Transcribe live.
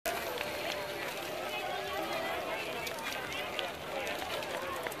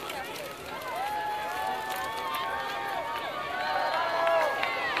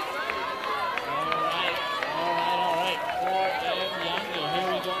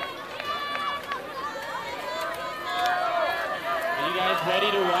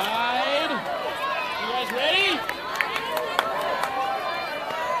ready to ride? You guys ready?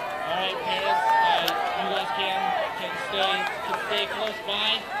 Alright, parents, you guys can stay close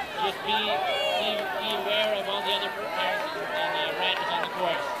by. Just be aware of all the other parents and riders on the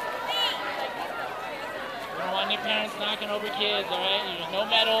course. We don't want any parents knocking over kids, alright? There's no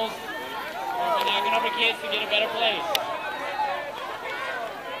medals. We're knocking over kids to get a better place.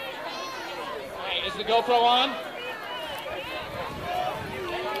 Alright, is the GoPro on?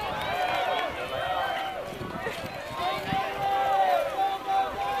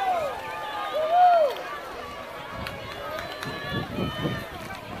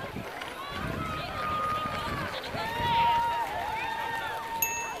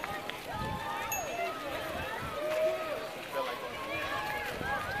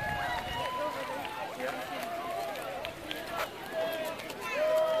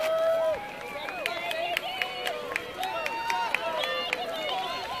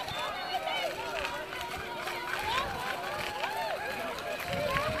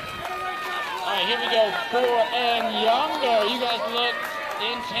 Alright, here we go. 4 and younger. You guys look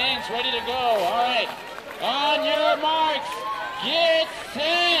intense, ready to go. Alright, on your marks, get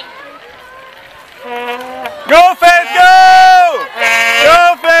set. Go, Faith, go!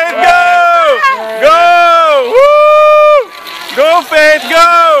 Go, Faith, go! Go! Woo! Go, Faith, go!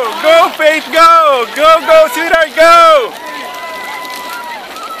 Go, Faith, go! Go, go, sweetheart, go!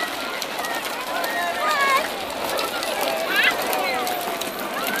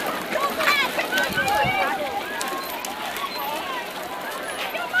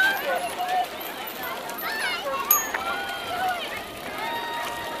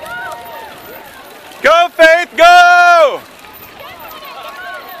 Go, Faith, go!